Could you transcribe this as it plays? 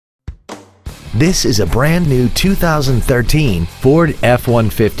This is a brand new 2013 Ford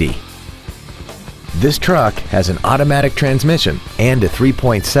F-150. This truck has an automatic transmission and a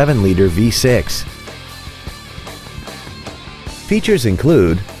 3.7-liter V6. Features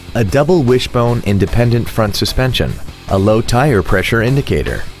include a double wishbone independent front suspension, a low tire pressure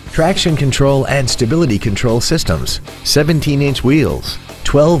indicator, traction control and stability control systems, 17-inch wheels,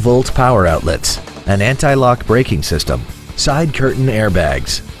 12-volt power outlets, an anti-lock braking system, side curtain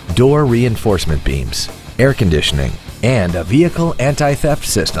airbags, door reinforcement beams, air conditioning, and a vehicle anti-theft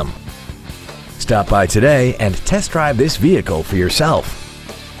system. Stop by today and test drive this vehicle for yourself.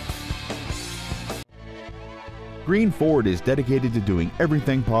 Greene Ford is dedicated to doing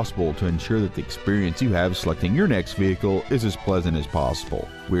everything possible to ensure that the experience you have selecting your next vehicle is as pleasant as possible.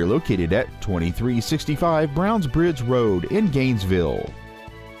 We are located at 2365 Browns Bridge Road in Gainesville.